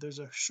 There's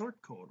a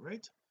short code,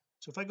 right?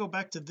 So if I go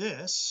back to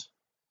this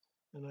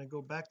and I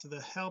go back to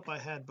the help I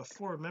had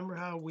before, remember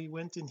how we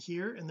went in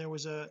here and there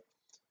was if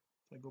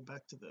I go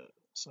back to the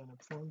sign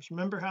up forms,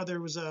 remember how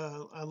there was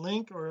a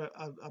link or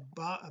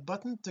a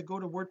button to go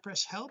to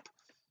WordPress help?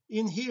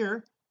 In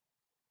here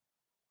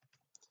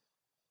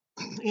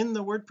in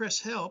the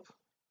WordPress help,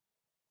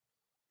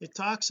 it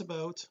talks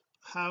about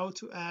how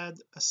to add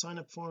a sign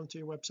up form to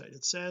your website.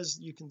 It says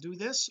you can do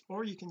this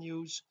or you can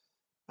use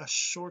a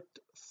short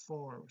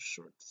form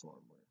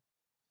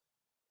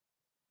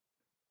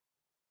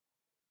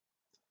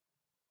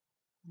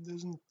it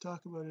doesn't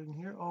talk about it in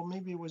here. Oh,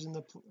 maybe it was in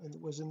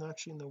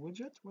actually in the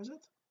widget, was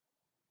it?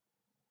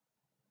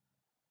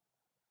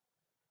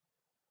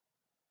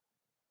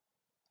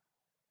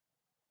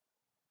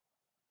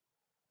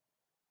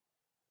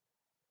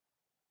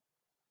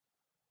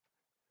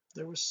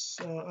 There was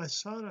I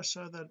saw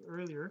that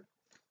earlier.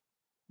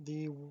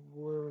 The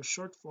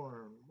short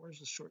form, where's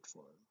the short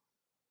form?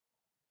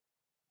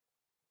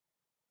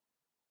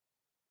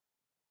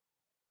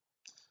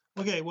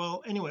 Okay,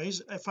 well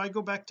anyways, if I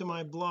go back to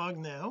my blog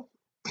now,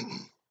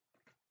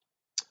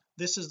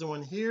 this is the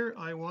one here.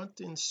 I want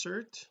to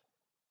insert.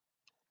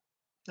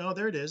 Oh,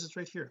 there it is, it's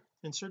right here.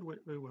 Insert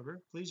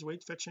Weber, please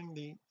wait fetching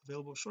the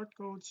available short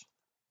codes.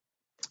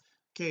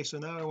 Okay, so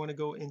now I want to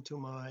go into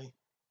my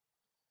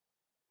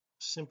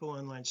simple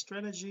online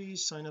strategy,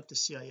 sign up to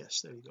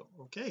CIS. There you go.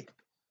 Okay,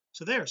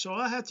 so there, so all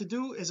I had to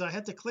do is I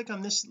had to click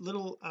on this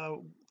little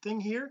thing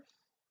here.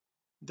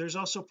 There's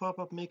also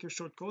pop-up maker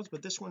short codes,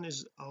 but this one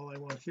is all I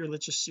want here.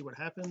 Let's just see what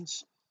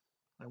happens.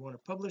 I want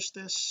to publish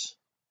this.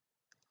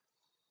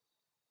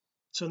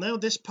 So now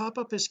this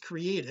pop-up is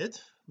created.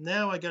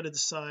 Now I got to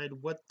decide,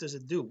 what does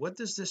it do? What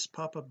does this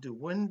pop-up do?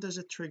 When does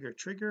it trigger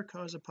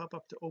cause a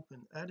pop-up to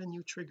open, add a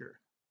new trigger.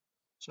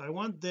 So I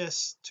want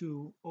this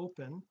to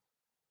open.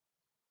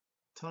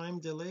 Time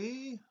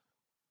delay,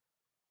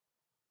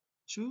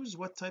 choose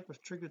what type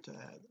of trigger to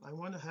add. I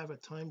want to have a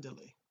time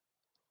delay.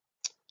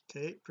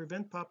 Okay,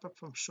 prevent pop-up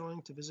from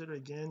showing to visitor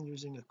again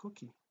using a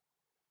cookie.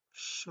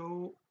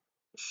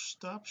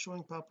 Stop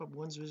showing pop-up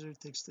once visitor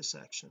takes this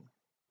action.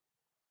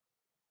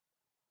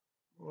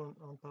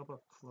 On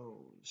pop-up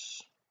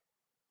close.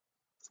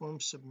 Form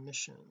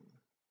submission.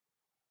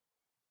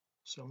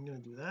 So I'm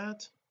going to do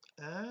that.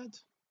 Add.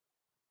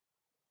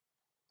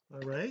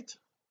 All right,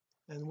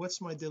 and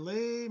what's my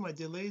delay? My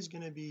delay is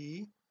going to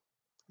be,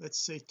 let's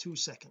say, 2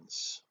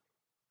 seconds.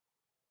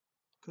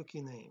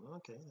 Cookie name,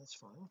 okay, that's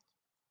fine.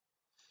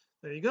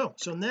 There you go.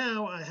 So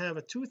now I have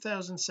a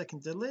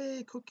 2000-second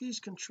delay.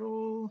 Cookies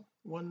control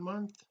 1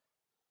 month.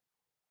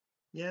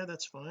 Yeah,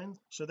 that's fine.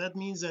 So that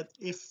means that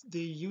if the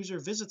user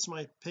visits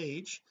my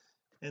page,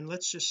 and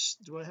let's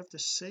just, do I have to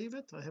save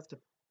it? I have to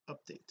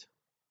update.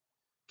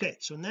 Okay,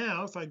 so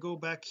now if I go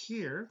back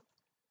here,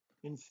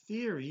 in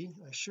theory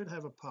I should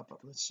have a pop-up.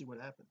 Let's see what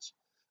happens.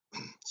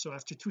 So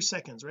after 2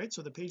 seconds, right?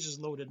 So the page is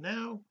loaded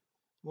now.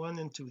 1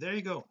 and 2, there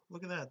you go.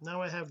 Look at that.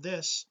 Now I have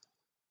this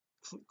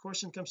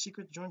Course Income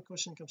Secret, join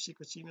Course Income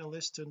Secret's email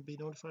list to be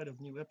notified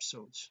of new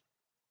episodes.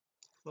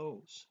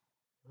 Close.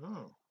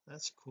 Oh,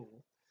 that's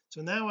cool.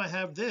 So now I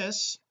have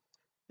this,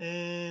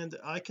 and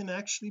I can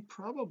actually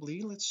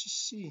probably, let's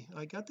just see,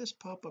 I got this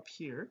pop-up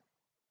here.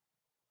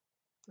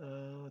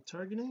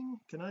 Targeting,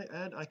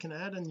 I can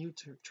add a new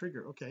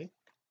trigger. Okay,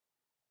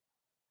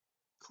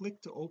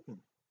 click to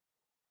open.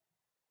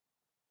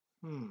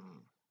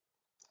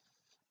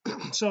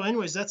 So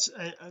anyways, that's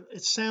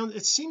it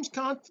seems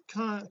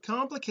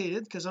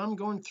complicated because I'm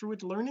going through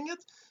it learning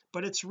it,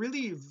 but it's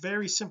really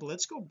very simple.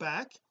 Let's go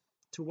back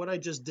to what I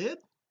just did.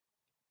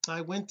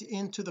 I went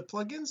into the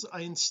plugins,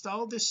 I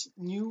installed this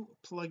new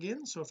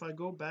plugin. So if I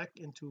go back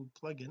into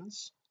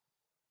plugins,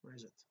 where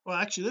is it? Well,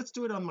 actually, let's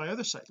do it on my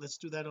other site. Let's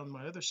do that on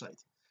my other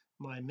site,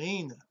 my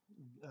main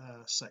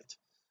site.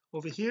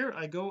 Over here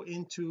I go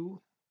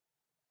into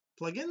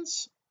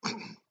plugins,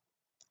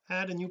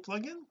 add a new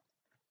plugin.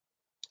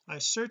 I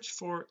search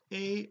for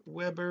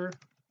Aweber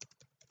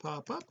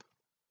pop-up.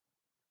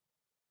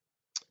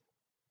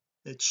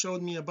 It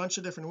showed me a bunch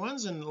of different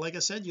ones, and like I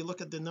said, you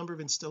look at the number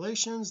of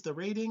installations, the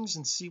ratings,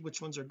 and see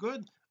which ones are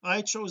good.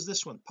 I chose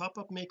this one,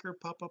 Pop-up Maker,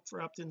 pop-up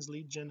for opt-ins,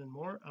 lead gen, and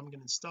more. I'm going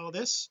to install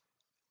this.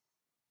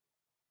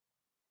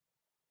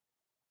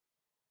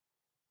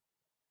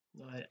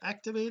 I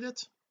activate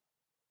it,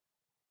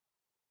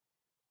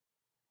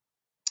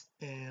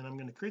 and I'm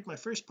going to create my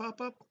first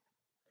pop-up.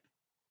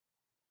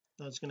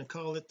 I was going to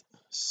call it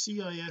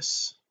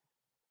CIS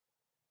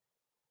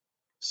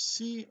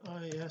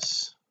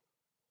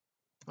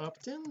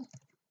opt-in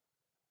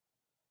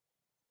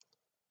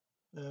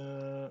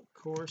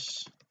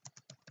course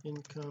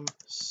income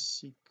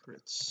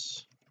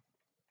secrets.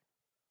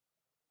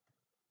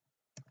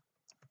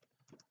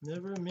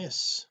 Never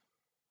miss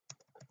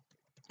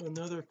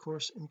another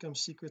course income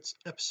secrets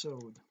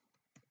episode.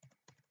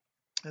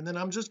 And then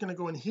I'm just going to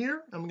go in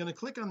here, I'm going to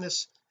click on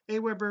this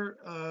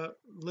Aweber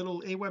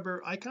little Aweber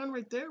icon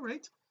right there,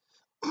 right?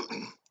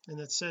 And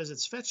it says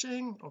it's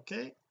fetching.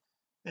 Okay,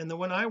 and the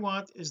one I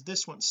want is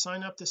this one,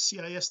 sign up to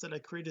CIS, that I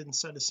created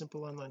inside of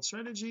Simple Online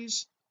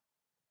Strategies.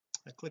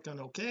 I click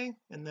on OK,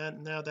 and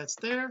then now that's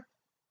there,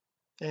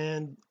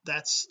 and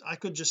that's, I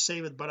could just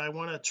save it, but I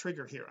want a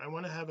trigger here. I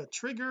want to have a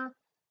trigger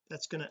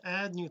that's going to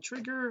add new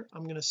trigger.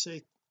 I'm going to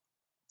say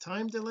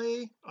time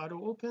delay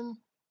auto open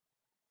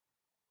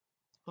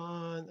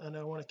on, and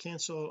I want to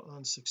cancel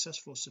on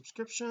successful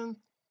subscription.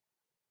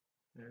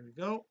 There we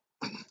go.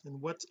 And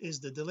what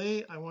is the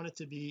delay? I want it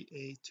to be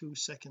a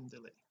 2-second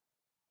delay.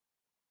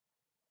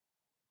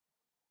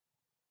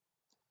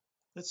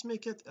 Let's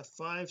make it a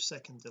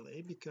 5-second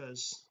delay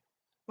because,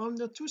 well,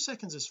 no, 2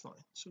 seconds is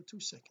fine. So 2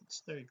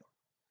 seconds, there you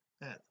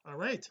go. Add. All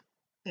right,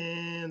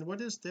 and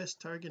what is this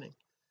targeting?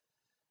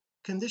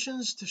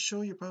 Conditions to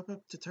show your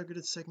pop-up to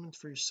targeted segment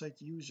for your site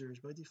users.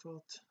 By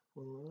default,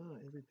 well,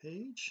 every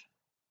page,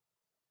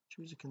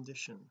 choose a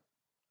condition.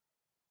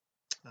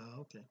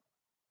 Okay,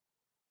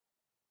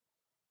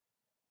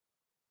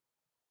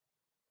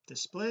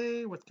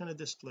 display, what kind of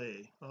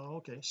display?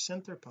 Okay,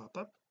 center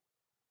pop-up,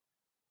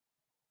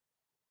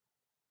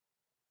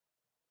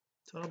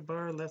 top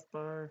bar, left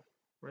bar,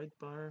 right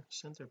bar,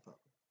 center pop-up.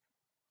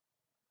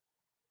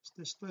 This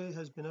display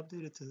has been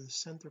updated to the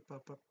center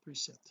pop-up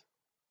preset.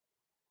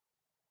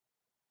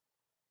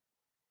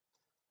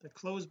 The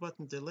close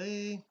button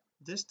delay,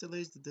 this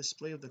delays the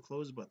display of the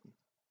close button.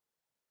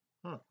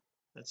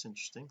 That's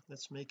interesting.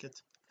 Let's make it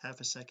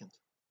half a second.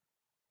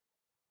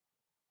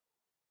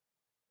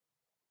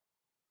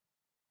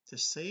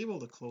 Disable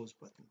the close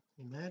button,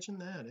 imagine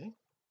that,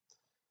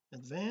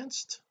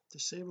 advanced,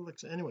 disable,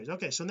 anyways.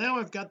 Okay, so now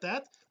I've got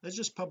that. Let's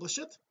just publish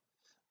it.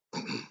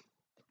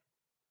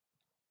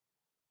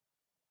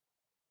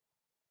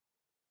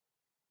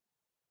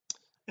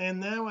 And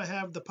now I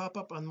have the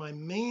pop-up on my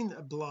main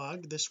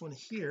blog, this one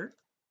here.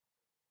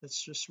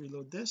 Let's just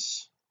reload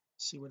this,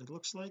 see what it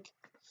looks like.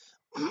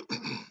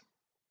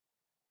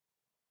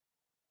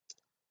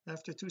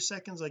 After 2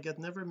 seconds I get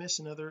never miss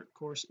another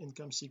course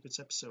income secrets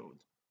episode.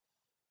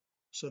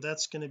 So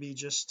that's going to be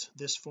just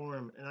this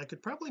form, and I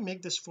could probably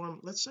make this form,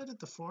 let's edit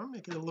the form,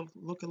 make it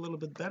look a little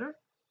bit better.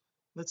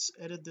 Let's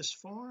edit this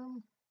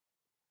form.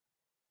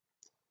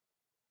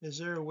 Is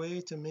there a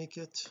way to make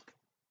it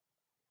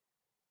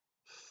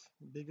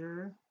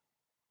bigger?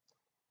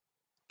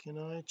 Can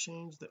I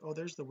change the,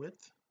 there's the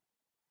width,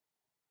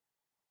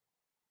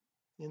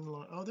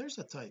 inline, there's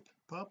a type,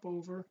 pop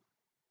over,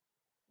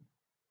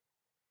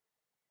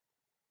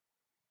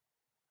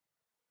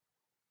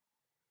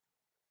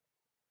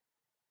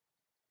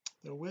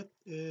 the width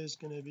is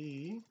going to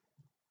be,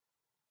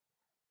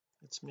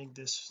 let's make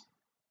this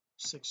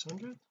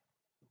 600.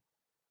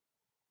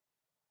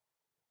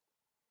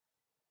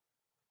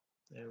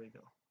 There we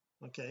go.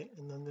 Okay,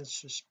 and then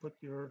let's just put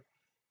your,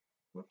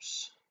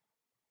 whoops,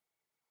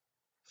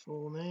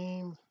 full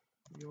name,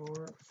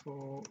 your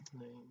full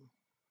name,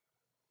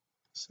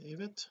 save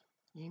it.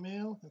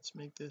 Email, let's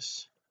make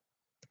this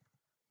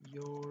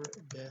your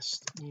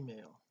best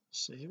email,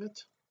 save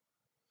it,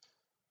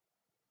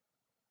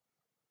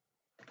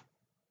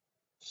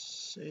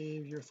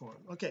 save your form.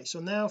 Okay, so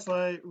now if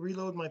I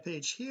reload my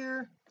page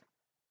here,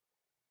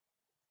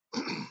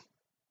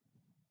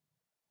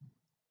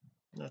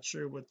 not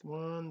sure what,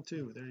 1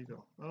 2, there you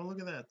go. Look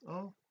at that.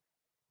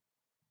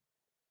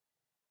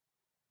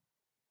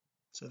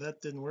 So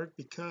that didn't work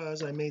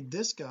because I made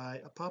this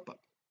guy a pop-up.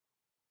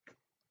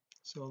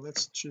 So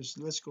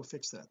let's go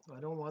fix that. I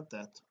don't want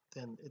that.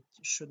 Then it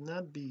should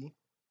not be,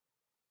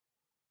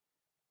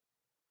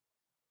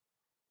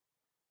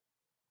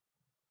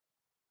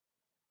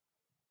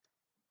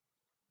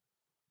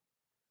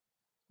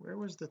 Where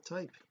was the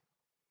type?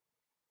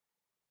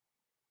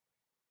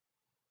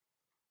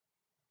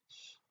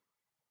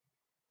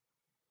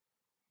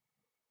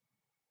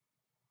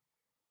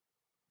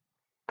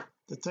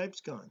 The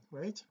type's gone,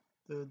 right?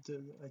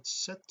 It's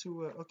set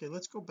to okay,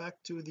 let's go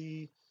back to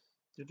the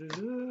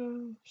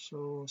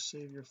so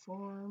save your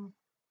form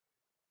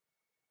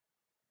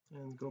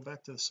and go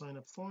back to the sign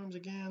up forms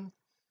again.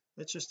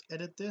 Let's just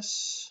edit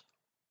this,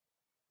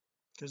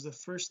 because the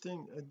first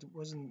thing it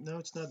wasn't, now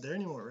it's not there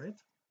anymore, right?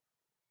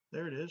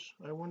 There it is.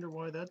 I wonder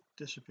why that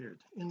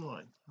disappeared.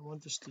 Inline. I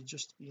want this to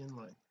just be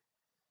inline.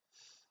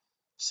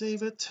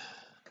 Save it.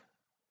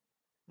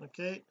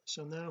 Okay,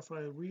 so now if I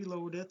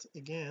reload it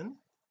again,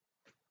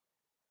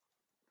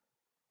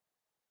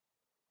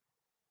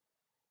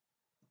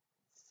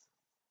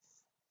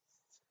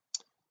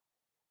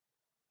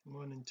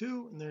 one and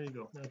two, and there you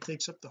go. Now it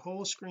takes up the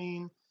whole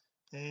screen,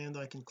 and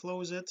I can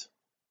close it,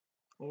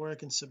 or I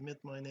can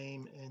submit my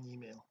name and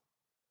email.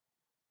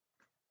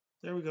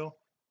 There we go.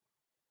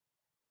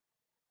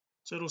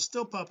 So it'll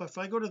still pop up. If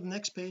I go to the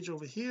next page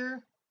over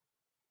here,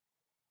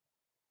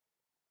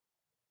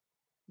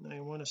 now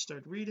you want to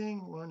start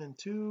reading 1 and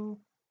 2.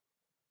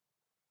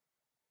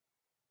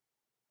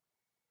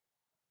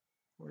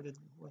 What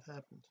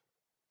happened?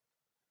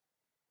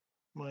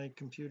 My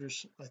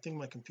computer's, I think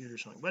my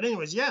computer's hung. But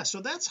anyways, yeah,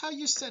 so that's how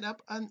you set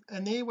up an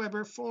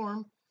Aweber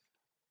form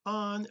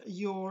on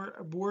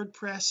your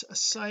WordPress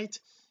site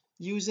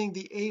using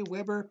the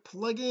Aweber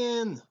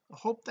plugin. I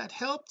hope that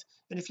helped,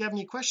 and if you have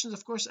any questions,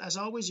 of course, as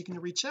always, you can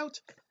reach out.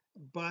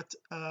 But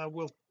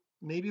we'll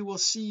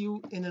see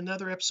you in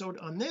another episode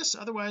on this.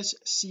 Otherwise,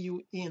 see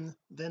you in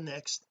the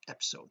next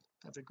episode.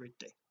 Have a great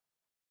day.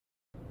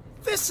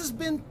 This has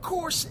been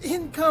Course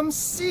Income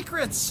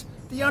Secrets,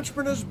 the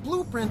entrepreneur's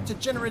blueprint to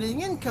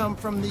generating income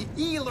from the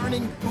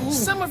e-learning boom.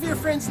 Some of your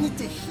friends need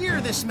to hear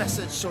this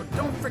message, so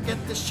don't forget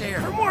to share.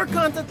 For more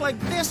content like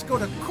this, go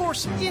to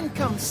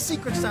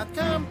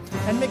CourseIncomeSecrets.com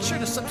and make sure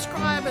to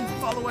subscribe and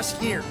follow us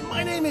here.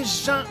 My name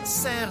is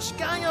Jean-Serge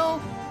Gagnon.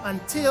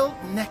 Until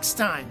next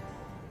time.